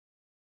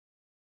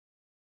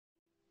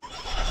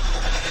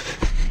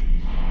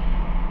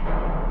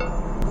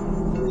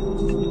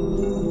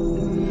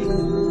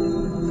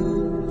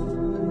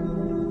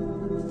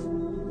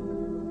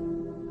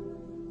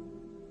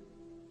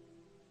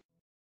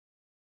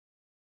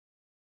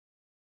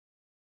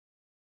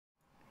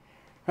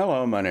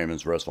Hello, my name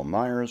is Russell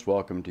Myers.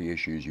 Welcome to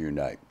Issues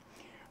Unite.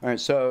 All right,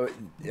 so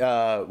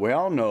we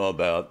all know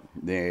about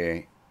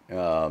the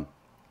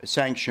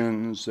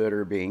sanctions that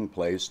are being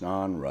placed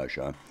on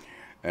Russia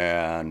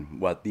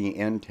and what the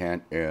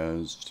intent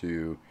is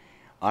to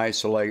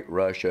isolate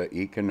Russia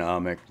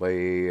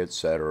economically,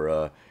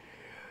 etc.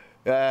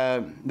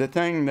 The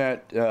thing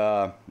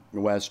that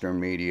Western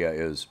media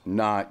is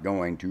not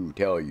going to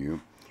tell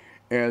you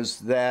is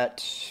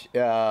that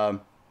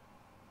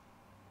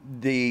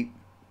the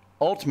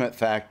ultimate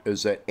fact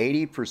is that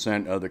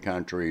 80% of the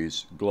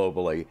countries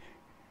globally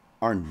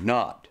are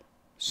not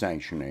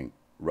sanctioning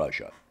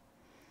Russia.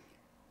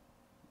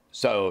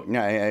 So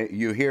now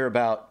you hear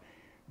about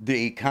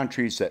the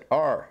countries that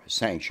are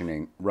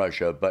sanctioning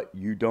Russia, but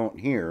you don't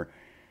hear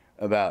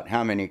about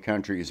how many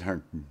countries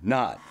are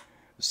not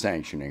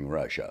sanctioning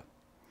Russia.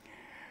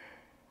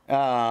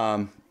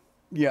 The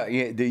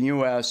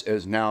U.S.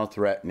 is now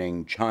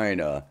threatening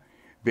China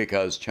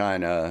because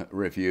China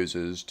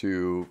refuses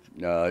to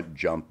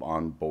jump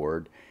on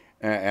board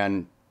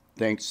and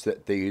thinks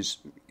that these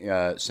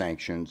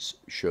sanctions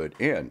should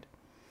end.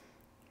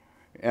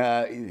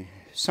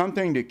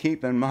 Something to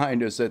keep in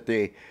mind is that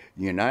the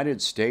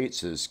United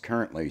States is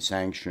currently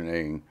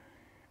sanctioning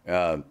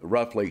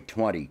roughly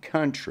 20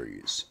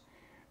 countries.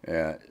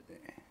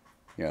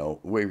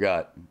 We've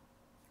got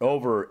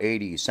over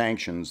 80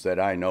 sanctions that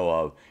I know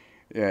of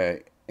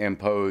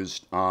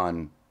imposed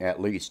on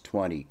at least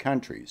 20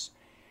 countries.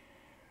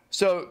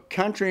 So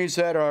countries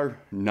that are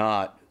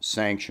not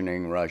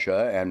sanctioning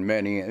Russia, and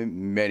many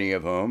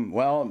of whom,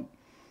 well,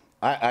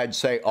 I'd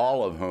say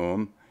all of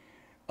whom,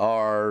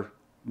 are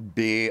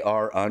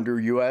under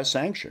U.S.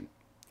 sanction.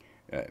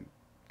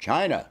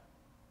 China,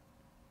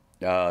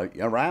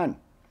 Iran,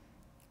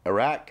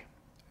 Iraq,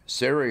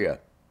 Syria,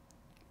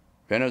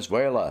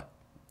 Venezuela.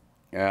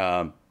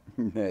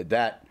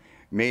 That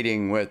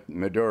meeting with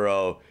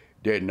Maduro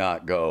did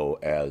not go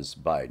as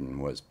Biden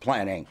was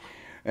planning.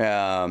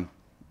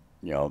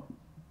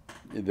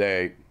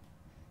 They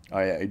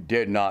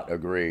did not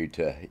agree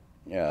to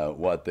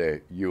what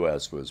the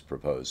U.S. was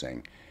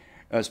proposing,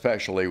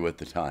 especially with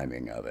the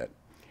timing of it.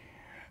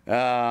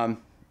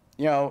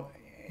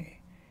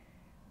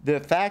 The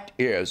fact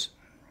is,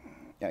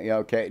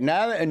 okay,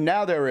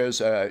 now there is,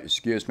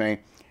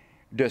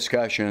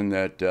 discussion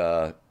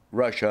that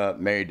Russia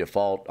may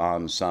default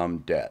on some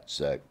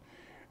debts.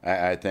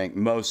 I think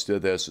most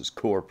of this is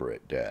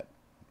corporate debt.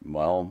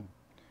 Well,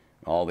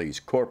 all these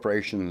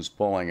corporations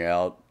pulling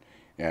out,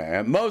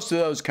 and most of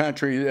those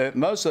companies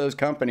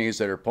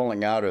that are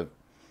pulling out of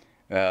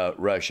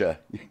Russia,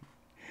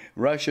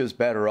 Russia's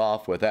better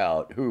off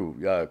without who?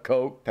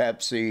 Coke,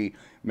 Pepsi,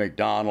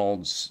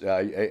 McDonald's.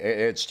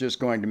 It's just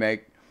going to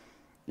make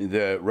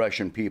the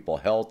Russian people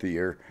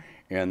healthier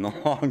in the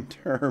long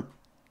term.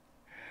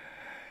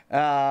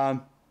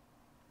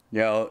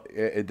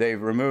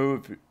 They've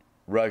removed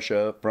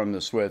Russia from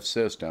the SWIFT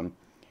system.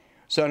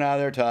 So now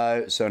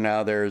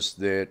there's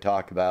the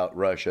talk about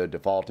Russia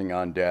defaulting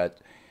on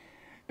debt.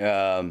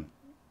 And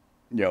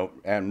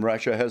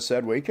Russia has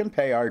said we can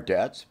pay our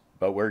debts,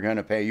 but we're going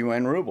to pay you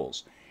in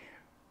rubles.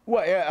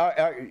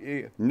 Well,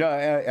 no,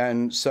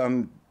 and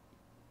some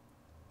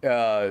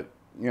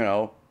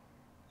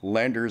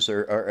lenders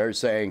are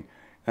saying,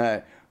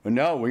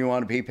 no, we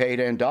want to be paid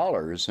in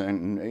dollars,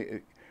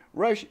 and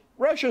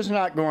Russia's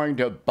not going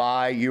to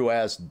buy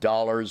U.S.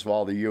 dollars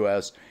while the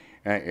U.S.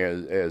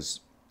 is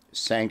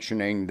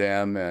sanctioning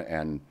them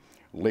and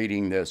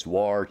leading this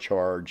war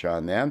charge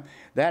on them.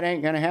 That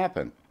ain't going to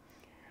happen.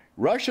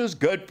 Russia's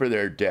good for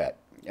their debt,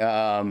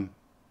 as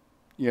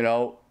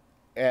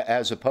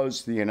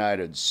opposed to the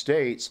United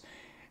States.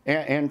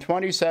 In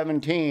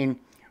 2017,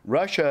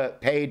 Russia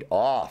paid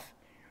off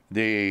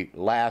the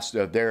last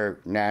of their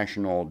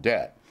national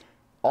debt.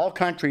 All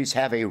countries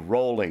have a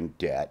rolling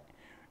debt,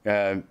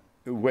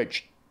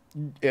 which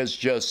is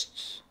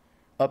just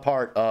a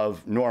part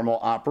of normal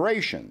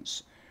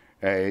operations.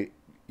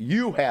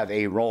 You have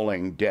a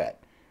rolling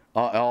debt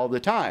all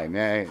the time.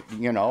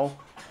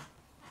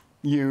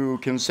 You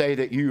can say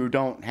that you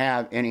don't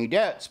have any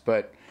debts,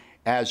 but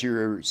as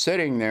you're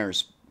sitting there,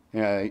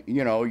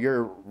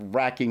 you're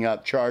racking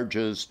up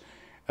charges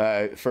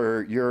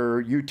for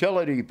your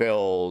utility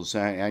bills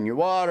and your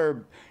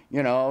water,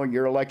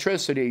 your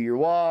electricity, your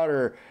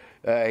water,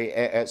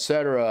 et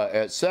cetera,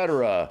 et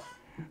cetera.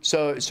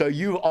 So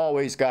you've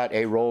always got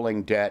a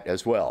rolling debt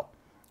as well.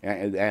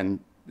 And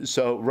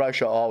so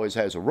Russia always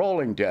has a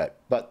rolling debt,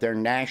 but their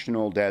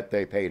national debt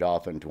they paid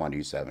off in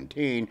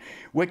 2017,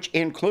 which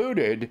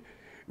included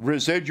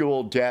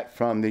residual debt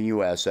from the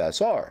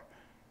USSR.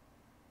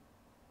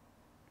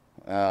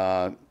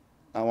 I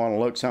want to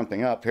look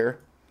something up here.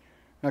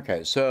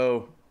 Okay,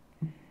 so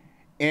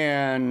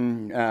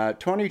in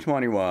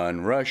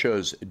 2021,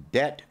 Russia's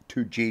debt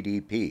to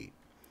GDP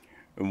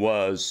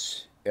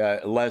was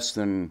less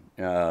than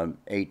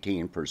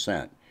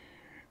 18%,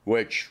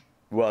 which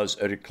was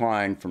a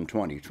decline from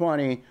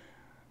 2020,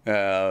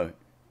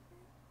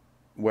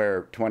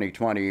 where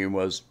 2020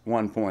 was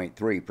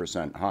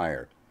 1.3%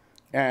 higher.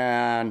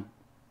 And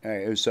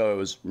So it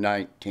was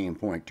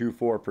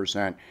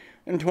 19.24%.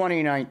 In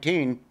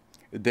 2019,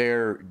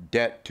 their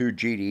debt to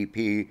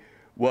GDP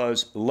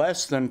was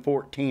less than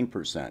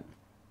 14%.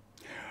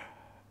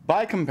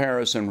 By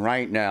comparison,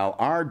 right now,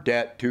 our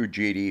debt to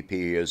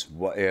GDP is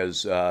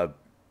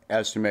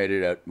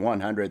estimated at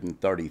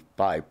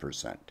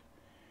 135%.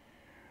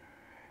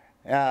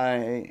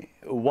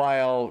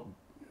 While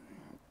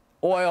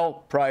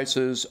oil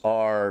prices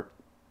are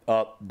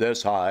up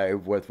this high,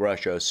 with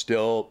Russia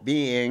still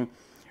being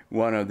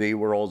one of the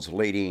world's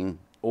leading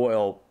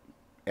oil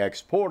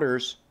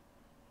exporters,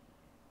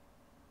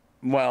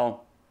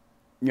 well,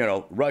 you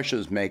know,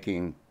 Russia's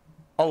making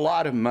a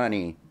lot of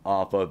money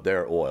off of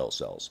their oil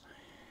sales.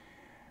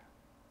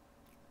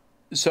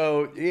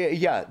 So,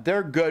 yeah,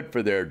 they're good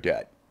for their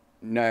debt,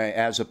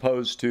 as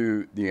opposed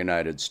to the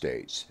United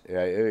States.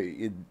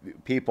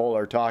 People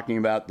are talking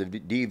about the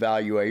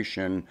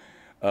devaluation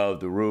of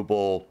the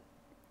ruble.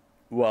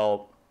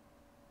 Well,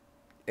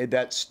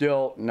 that's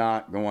still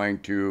not going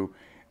to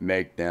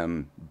make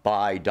them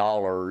buy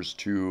dollars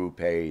to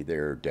pay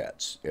their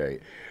debts.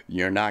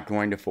 You're not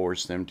going to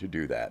force them to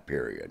do that,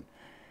 period.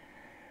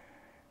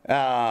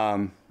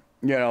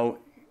 You know,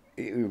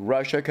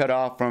 Russia cut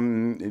off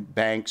from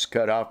banks,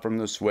 cut off from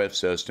the SWIFT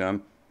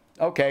system.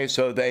 Okay,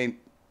 so they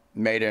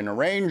made an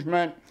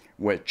arrangement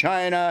with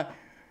China,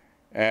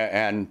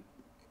 and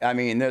I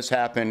mean, this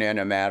happened in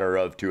a matter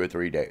of 2 or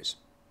 3 days.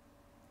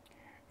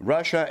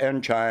 Russia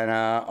and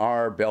China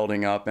are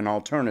building up an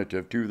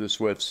alternative to the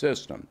SWIFT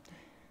system.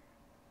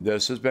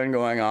 This has been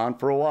going on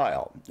for a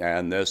while,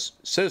 and this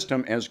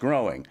system is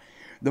growing.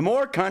 The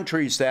more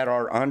countries that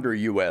are under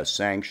U.S.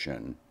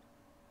 sanction,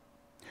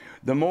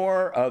 the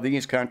more of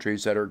these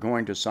countries that are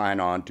going to sign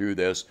on to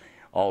this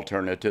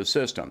alternative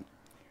system.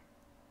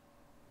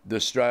 The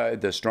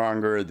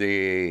stronger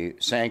the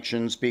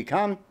sanctions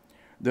become,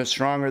 the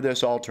stronger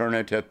this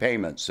alternative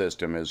payment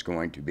system is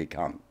going to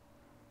become.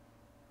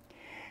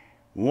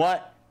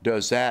 What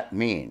does that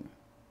mean?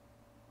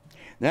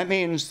 That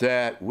means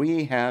that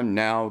we have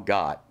now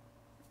got,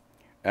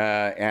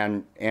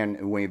 and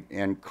we've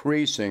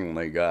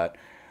increasingly got,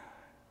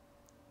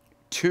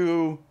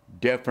 2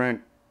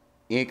 different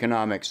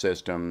economic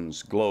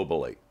systems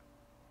globally.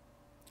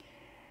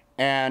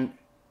 And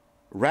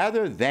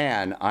rather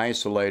than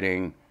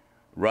isolating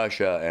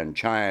Russia and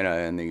China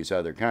and these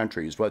other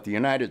countries, what the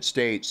United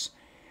States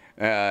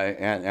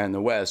and the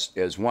West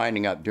is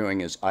winding up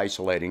doing is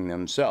isolating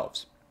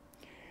themselves.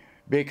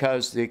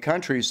 Because the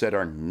countries that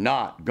are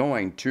not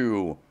going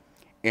to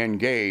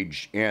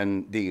engage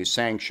in these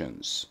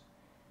sanctions,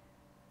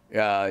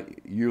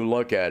 you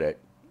look at it,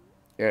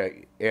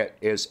 it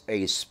is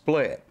a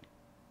split.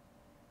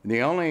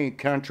 The only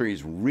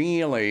countries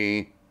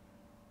really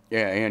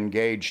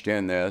engaged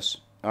in this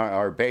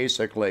are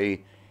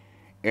basically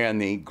in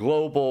the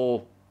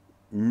global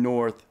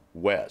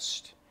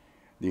Northwest.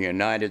 The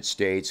United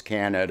States,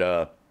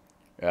 Canada,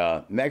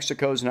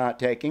 Mexico's not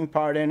taking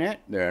part in it.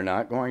 They're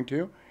not going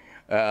to.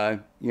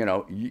 You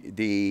know,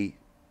 the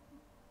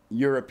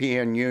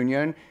European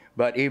Union,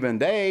 but even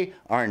they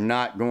are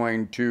not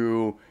going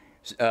to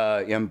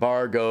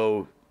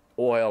embargo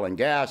oil and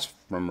gas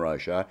from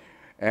Russia.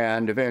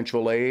 And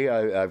eventually,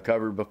 I've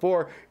covered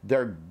before,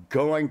 they're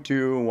going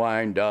to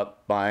wind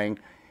up buying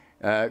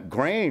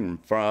grain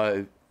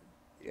to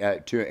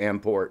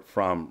import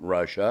from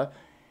Russia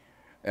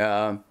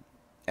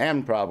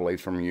and probably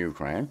from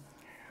Ukraine.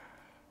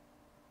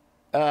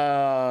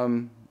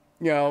 You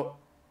know,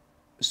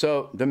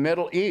 so the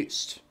Middle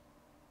East,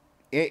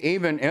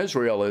 even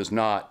Israel is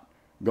not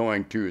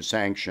going to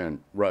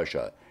sanction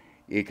Russia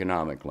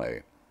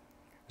economically.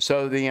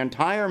 So the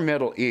entire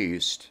Middle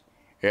East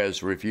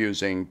is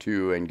refusing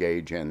to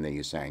engage in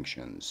these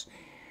sanctions.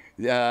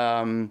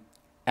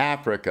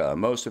 Africa,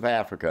 most of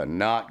Africa,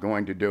 not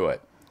going to do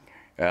it.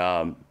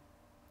 You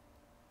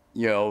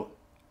know,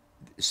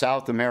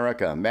 South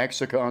America,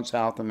 Mexico and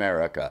South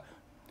America,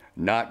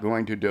 not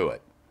going to do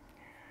it.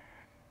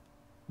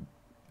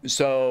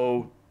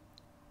 So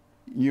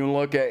you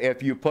look at,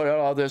 if you put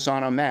all this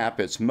on a map,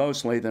 it's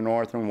mostly the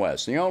North and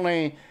West. The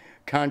only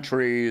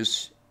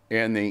countries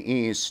in the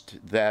East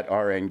that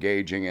are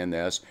engaging in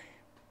this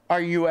are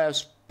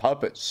U.S.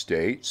 puppet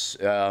states.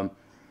 You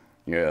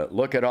know,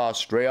 look at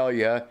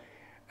Australia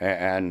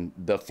and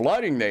the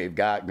flooding they've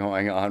got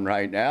going on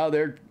right now.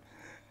 They've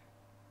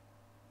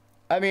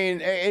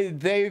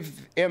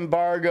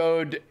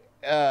embargoed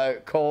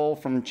coal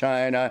from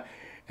China.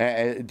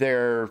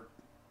 Their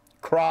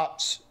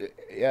crops,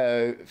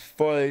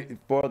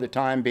 for the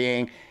time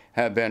being,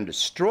 have been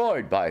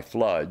destroyed by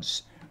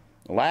floods.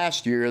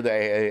 Last year,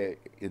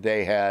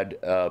 they had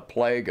a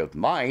plague of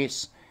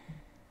mice.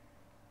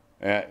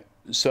 Yeah,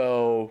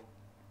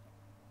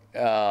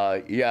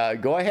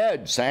 go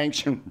ahead,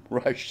 sanction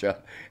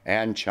Russia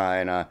and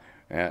China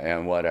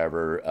and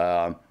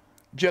whatever.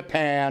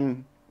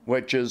 Japan,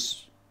 which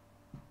is,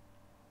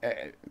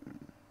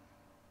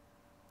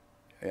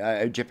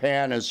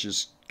 Japan has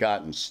just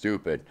gotten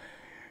stupid.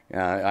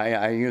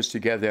 I used to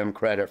give them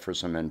credit for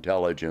some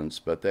intelligence,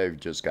 but they've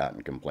just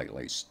gotten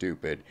completely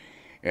stupid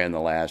in the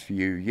last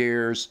few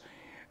years.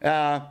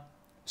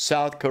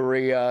 South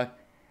Korea,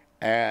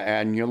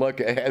 and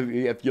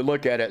if you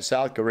look at it,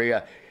 South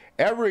Korea,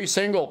 every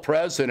single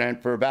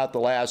president for about the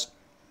last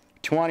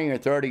 20 or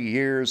 30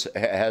 years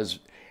has,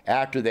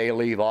 after they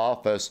leave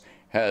office,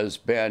 has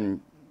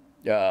been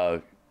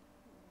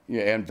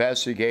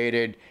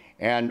investigated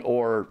and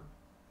or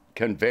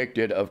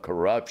convicted of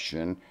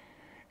corruption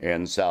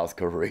in South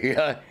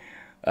Korea.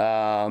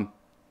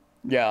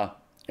 Yeah,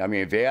 I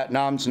mean,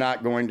 Vietnam's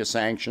not going to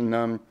sanction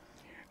them.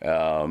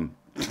 They're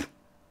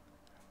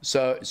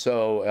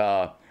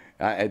still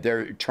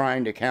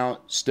trying to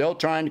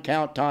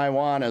count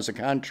Taiwan as a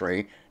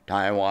country.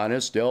 Taiwan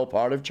is still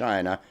part of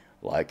China,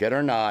 like it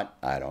or not.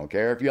 I don't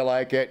care if you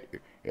like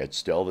it. It's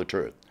still the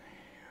truth.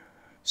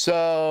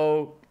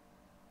 So,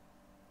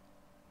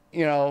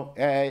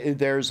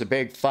 there's a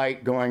big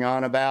fight going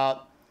on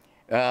about,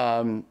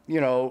 microchips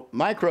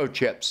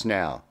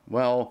now.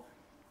 Well,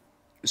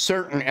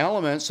 certain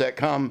elements that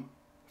come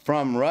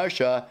from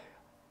Russia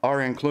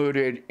are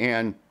included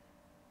in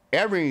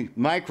every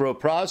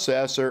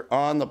microprocessor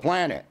on the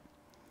planet.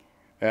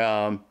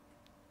 And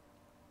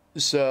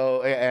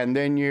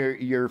then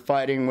you're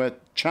fighting with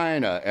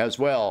China as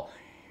well.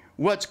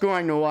 What's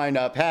going to wind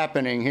up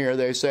happening here?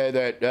 They say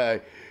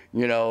that,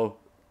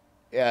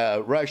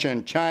 Russia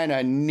and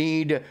China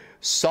need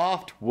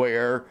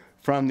software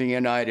from the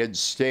United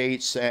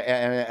States,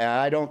 and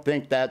I don't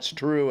think that's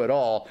true at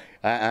all.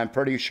 I'm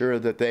pretty sure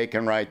that they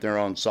can write their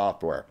own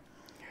software.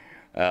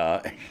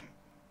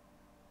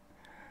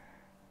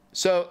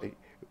 So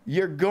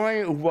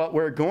what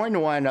we're going to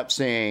wind up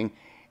seeing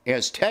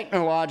is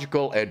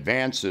technological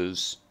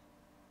advances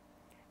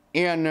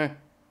in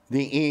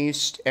the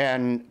East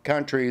and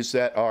countries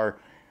that are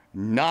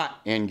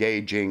not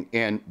engaging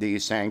in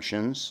these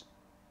sanctions.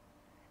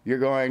 You're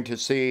going to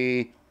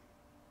see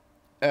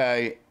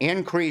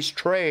increased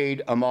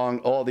trade among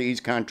all these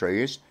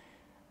countries.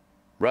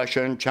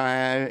 Russia and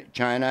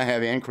China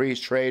have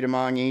increased trade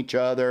among each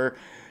other.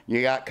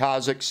 You got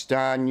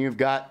Kazakhstan, you've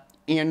got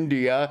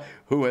India,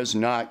 who is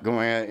not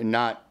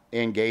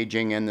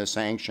engaging in the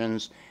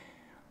sanctions.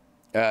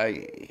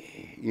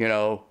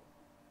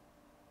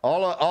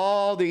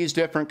 All these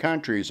different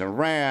countries,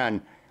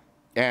 Iran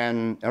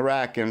and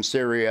Iraq and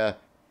Syria,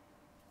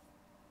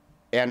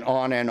 and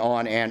on and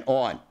on and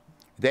on.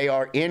 They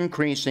are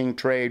increasing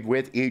trade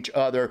with each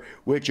other,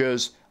 which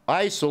is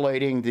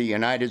isolating the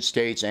United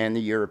States and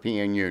the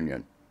European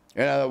Union.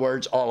 In other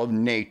words, all of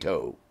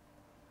NATO.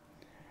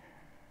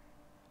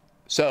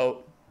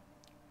 So,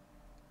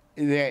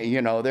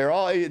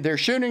 they're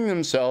shooting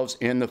themselves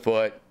in the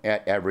foot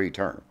at every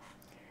turn.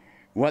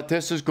 What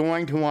this is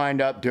going to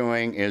wind up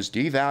doing is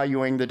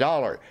devaluing the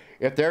dollar.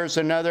 If there's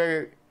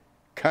another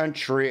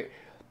country,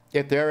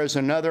 if there is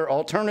another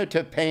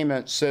alternative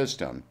payment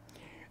system,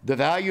 the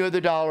value of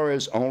the dollar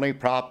is only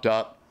propped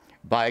up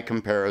by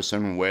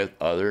comparison with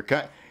other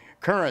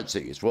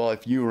currencies. Well,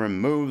 if you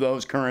remove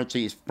those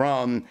currencies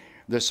from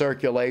the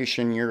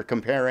circulation, you're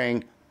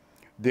comparing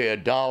the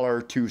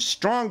dollar to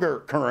stronger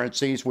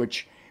currencies,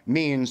 which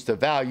means the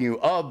value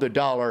of the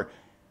dollar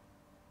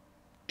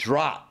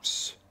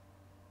drops.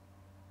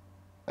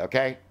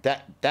 Okay?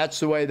 That's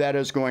the way that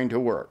is going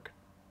to work.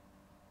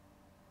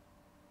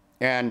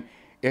 And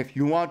if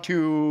you want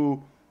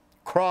to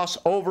cross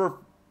over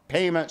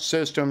payment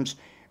systems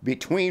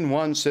between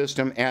one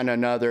system and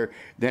another,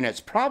 then it's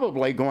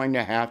probably going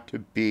to have to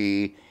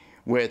be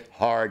with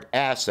hard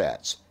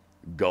assets.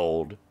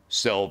 Gold,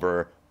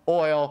 silver,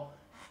 oil,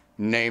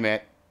 name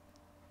it.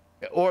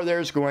 Or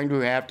there's going to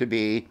have to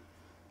be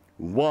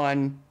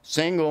one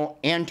single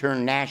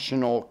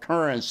international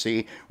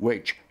currency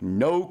which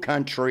no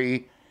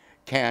country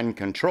can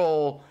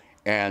control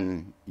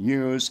and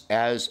use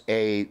as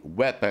a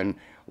weapon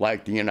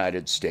like the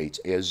United States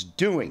is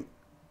doing.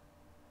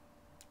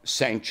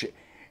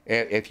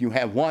 If you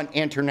have one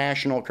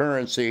international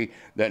currency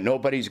that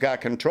nobody's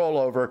got control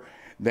over,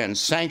 then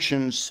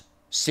sanctions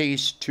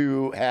cease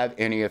to have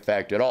any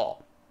effect at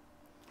all.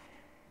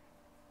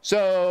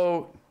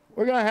 So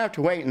we're going to have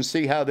to wait and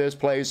see how this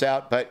plays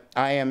out, but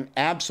I am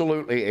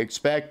absolutely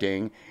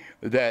expecting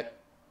that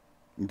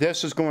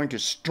this is going to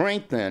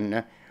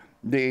strengthen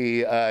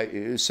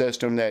the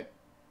system that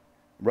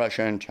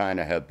Russia and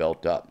China have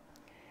built up.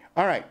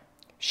 All right,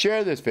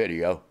 share this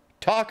video,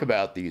 talk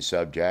about these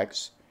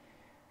subjects.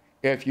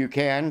 If you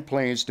can,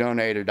 please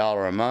donate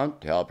 $1 a month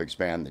to help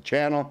expand the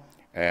channel,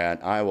 and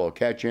I will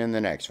catch you in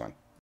the next one.